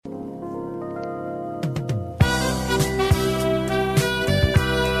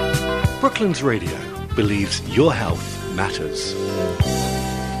Brooklands Radio believes your health matters.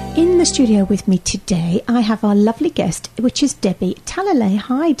 In the studio with me today, I have our lovely guest, which is Debbie Talalay.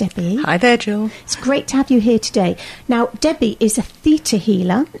 Hi, Debbie. Hi there, Jill. It's great to have you here today. Now, Debbie is a theta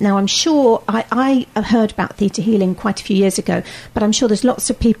healer. Now, I'm sure I heard about theta healing quite a few years ago, but I'm sure there's lots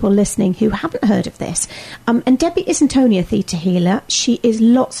of people listening who haven't heard of this. And Debbie isn't only a theta healer. She is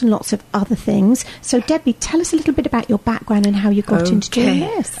lots and lots of other things. So, Debbie, tell us a little bit about your background and how you got into doing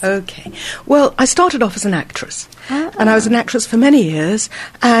this. Okay. Well, I started off as an actress, and I was an actress for many years,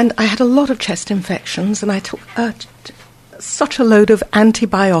 and I had a lot of chest infections, and I took such a load of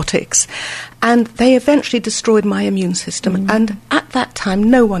antibiotics, and they eventually destroyed my immune system. And at that time,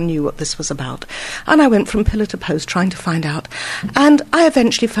 no one knew what this was about. And I went from pillar to post trying to find out. And I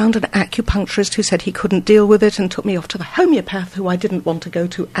eventually found an acupuncturist who said he couldn't deal with it and took me off to the homeopath, who I didn't want to go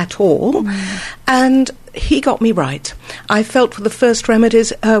to at all. And he got me right. I felt for the first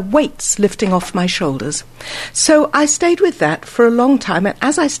remedies weights lifting off my shoulders. So I stayed with that for a long time, and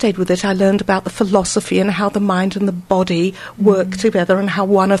as I stayed with it, I learned about the philosophy and how the mind and the body work together and how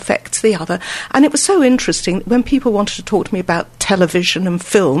one affects the other. And it was so interesting that when people wanted to talk to me about television and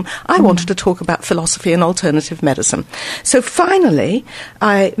film, I wanted to talk about philosophy and alternative medicine. So finally,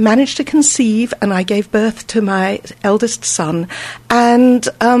 I managed to conceive, and I gave birth to my eldest son, and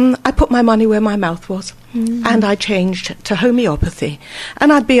I put my money where my mouth was. And I changed to homeopathy.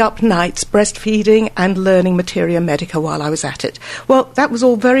 And I'd be up nights breastfeeding and learning materia medica while I was at it. Well, that was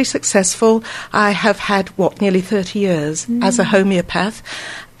all very successful. I have had, nearly 30 years as a homeopath.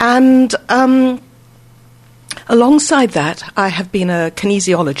 And alongside that, I have been a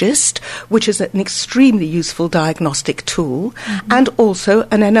kinesiologist, which is an extremely useful diagnostic tool, and also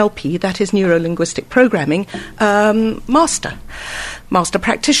an NLP, that is neuro-linguistic programming, master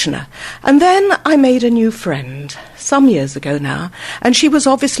practitioner. And then I made a new friend some years ago now, and she was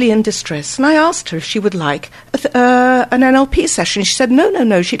obviously in distress, and I asked her if she would like an NLP session. She said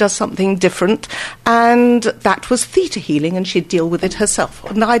no, she does something different, and that was theta healing, and she'd deal with it herself,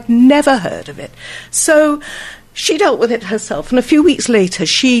 and I'd never heard of it. So she dealt with it herself, and a few weeks later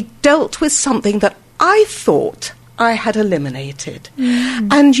she dealt with something that I thought I had eliminated.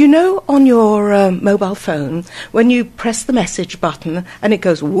 And you know, on your mobile phone, when you press the message button and it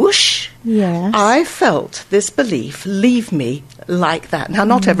goes whoosh, yes, I felt this belief leave me like that. Now,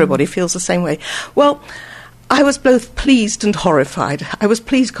 not everybody feels the same way. Well, I was both pleased and horrified. I was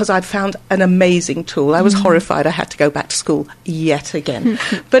pleased because I'd found an amazing tool. I was horrified I had to go back to school yet again.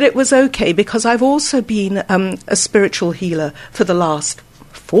 But it was okay, because I've also been a spiritual healer for the last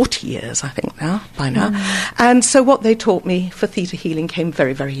 40 years, I think by now. And so what they taught me for theta healing came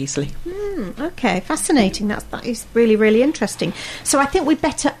very, very easily. Okay, fascinating. That is really, really interesting. So I think we'd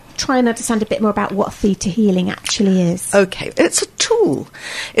better try and understand a bit more about what theta healing actually is. Okay, it's a tool.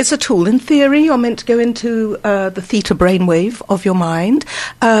 It's a tool. In theory, you're meant to go into the theta brainwave of your mind,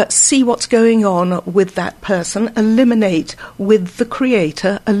 see what's going on with that person, eliminate with the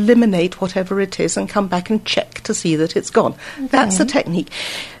creator, eliminate whatever it is, and come back and check to see that it's gone. Okay. That's the technique.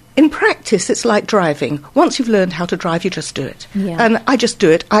 In practice, it's like driving. Once you've learned how to drive, you just do it. Yeah. And I just do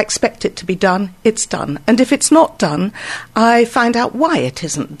it. I expect it to be done. It's done. And if it's not done, I find out why it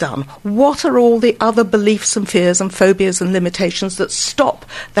isn't done. What are all the other beliefs and fears and phobias and limitations that stop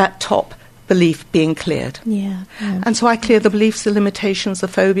that top belief being cleared? Yeah. And so I clear the beliefs, the limitations, the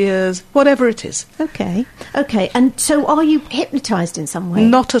phobias, whatever it is. Okay. And so are you hypnotised in some way?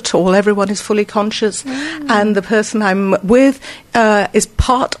 Not at all. Everyone is fully conscious, and the person I'm with is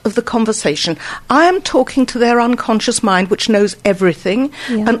part of the conversation. I am talking to their unconscious mind, which knows everything,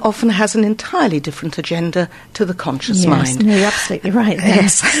 and often has an entirely different agenda to the conscious mind. No, you're absolutely right there.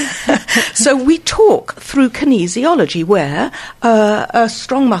 Yes. So we talk through kinesiology, where a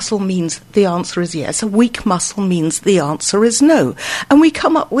strong muscle means the answer is yes, a weak muscle means the answer is no. And we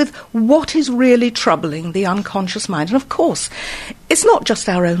come up with what is really troubling the unconscious mind. And of course, it's not just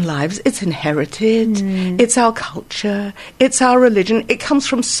our own lives, it's inherited, it's our culture, it's our religion. It comes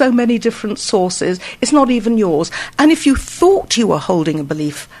from so many different sources. It's not even yours. And if you thought you were holding a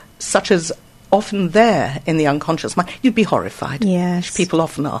belief such as often there in the unconscious mind, you'd be horrified. Yes. People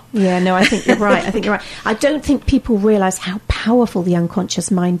often are. Yeah, no, I think you're right. I don't think people realise how powerful the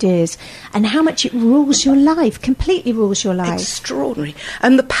unconscious mind is and how much it rules your life, completely rules your life. Extraordinary.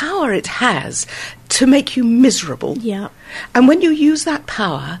 And the power it has to make you miserable. Yeah. And when you use that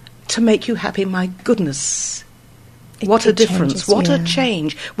power to make you happy, my goodness, What a it difference. changes, What a yeah.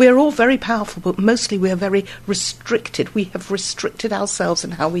 change. We're all very powerful, but mostly we're very restricted. We have restricted ourselves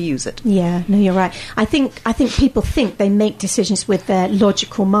in how we use it. Yeah, no, you're right. I think people think they make decisions with their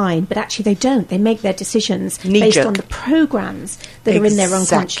logical mind, but actually they don't. They make their decisions based Knee-jerk. on the programs that are in their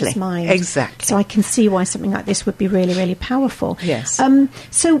unconscious mind. Exactly. So I can see why something like this would be really, really powerful. Yes.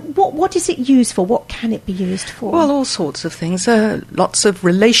 So what is it used for? What can it be used for? Well, all sorts of things. Lots of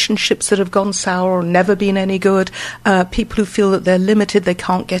relationships that have gone sour or never been any good. People who feel that they're limited, they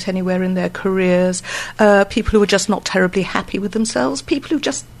can't get anywhere in their careers. People who are just not terribly happy with themselves. People who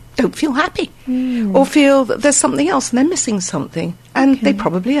just don't feel happy or feel that there's something else and they're missing something. And they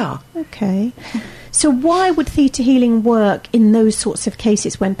probably are. Okay. So why would theta healing work in those sorts of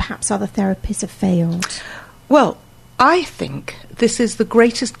cases when perhaps other therapies have failed? Well, I think this is the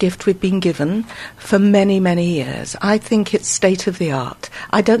greatest gift we've been given for many, many years. I think it's state of the art.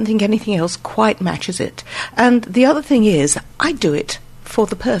 I don't think anything else quite matches it. And the other thing is, I do it for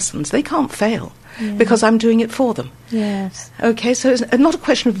the persons. They can't fail because I'm doing it for them. Yes. Okay, so it's not a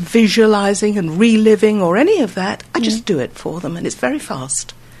question of visualising and reliving or any of that. I just do it for them, and it's very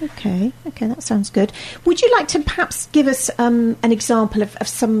fast. Okay, that sounds good. Would you like to perhaps give us an example of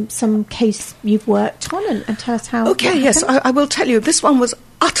some case you've worked on and tell us how? Okay, yes, I will tell you. This one was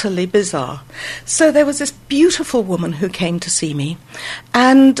utterly bizarre. So there was this beautiful woman who came to see me,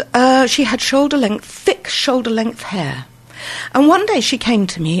 and she had thick shoulder-length hair. And one day she came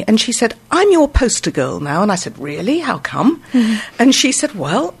to me and she said, "I'm your poster girl now." And I said, "Really? How come?" And she said,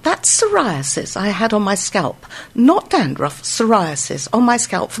 "Well, that's psoriasis I had on my scalp. Not dandruff, psoriasis on my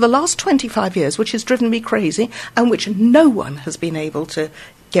scalp for the last 25 years, which has driven me crazy and which no one has been able to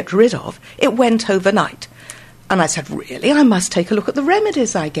get rid of. It went overnight." And I said, "Really? I must take a look at the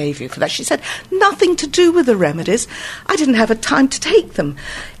remedies I gave you for that." She said, "Nothing to do with the remedies. I didn't have a time to take them."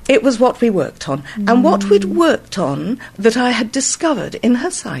 It was what we worked on. And what we'd worked on that I had discovered in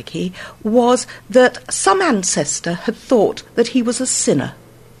her psyche was that some ancestor had thought that he was a sinner.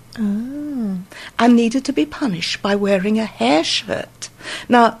 And needed to be punished by wearing a hair shirt.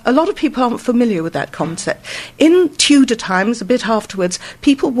 Now, a lot of people aren't familiar with that concept. In Tudor times, a bit afterwards,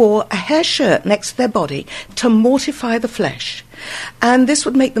 people wore a hair shirt next to their body to mortify the flesh. And this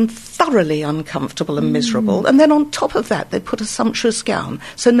would make them thoroughly uncomfortable and miserable. And then on top of that, they'd put a sumptuous gown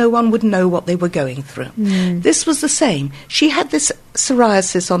so no one would know what they were going through. This was the same. She had this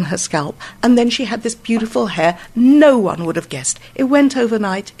psoriasis on her scalp, and then she had this beautiful hair. No one would have guessed. It went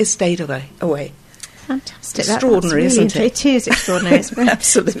overnight, it stayed away. Fantastic. Extraordinary, That's really isn't it? It is extraordinary. It's very,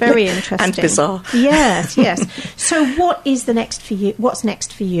 Absolutely. It's very interesting. And bizarre. Yes. So what is the next for you? What's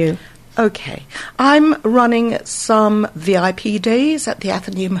next for you? Okay. I'm running some VIP days at the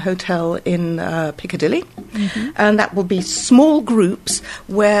Athenaeum Hotel in Piccadilly. And that will be small groups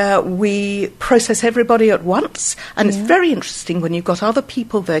where we process everybody at once. And it's very interesting when you've got other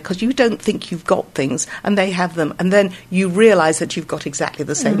people there because you don't think you've got things and they have them. And then you realise that you've got exactly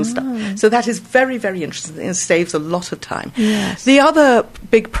the same stuff. So that is very, very interesting. It saves a lot of time. Yes. The other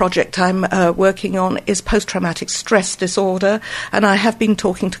big project I'm working on is post-traumatic stress disorder. And I have been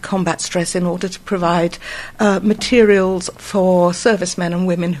talking to Combat Stress in order to provide materials for servicemen and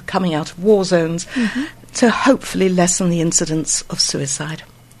women coming out of war zones to hopefully lessen the incidence of suicide.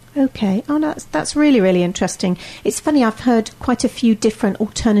 Okay. Oh, no, that's really, really interesting. It's funny, I've heard quite a few different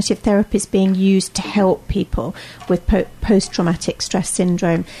alternative therapies being used to help people with post-traumatic stress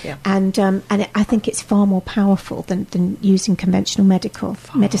syndrome. Yeah. And I think it's far more powerful than using conventional medicine.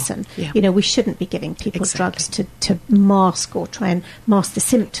 Yeah. You know, we shouldn't be giving people drugs to mask or try and mask the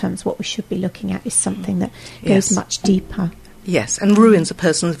symptoms. What we should be looking at is something that goes much deeper. Yes, and ruins a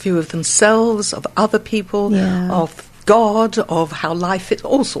person's view of themselves, of other people, of God, of how life is,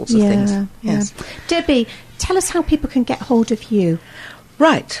 all sorts of things. Yes. Debbie, tell us how people can get hold of you.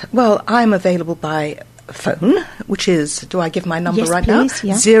 Right. Well, I'm available by phone, which is, do I give my number right please, now?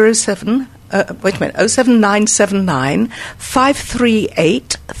 Yeah. 07979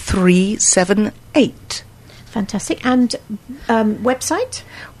 538 378. Fantastic. And website?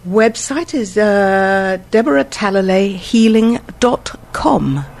 Website is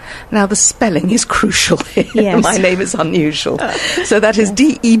DeborahTallaleyHealing.com. Now, the spelling is crucial here. Yes. My name is unusual. So that is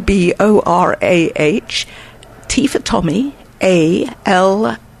DEBORAH, T for Tommy,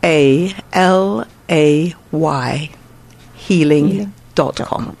 ALALAY,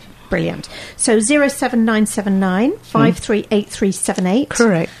 healing.com. Brilliant. So 07979 538378.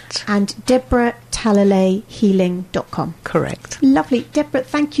 Correct. And DeborahTallaleyHealing.com. Correct. Lovely. Deborah,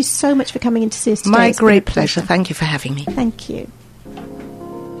 thank you so much for coming in to see us today. My It's been a great pleasure. Thank you for having me. Thank you.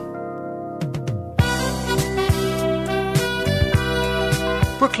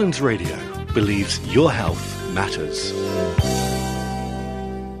 Brooklands Radio believes your health matters.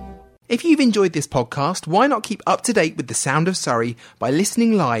 If you've enjoyed this podcast, why not keep up to date with the sound of Surrey by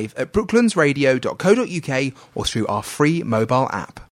listening live at brooklandsradio.co.uk or through our free mobile app.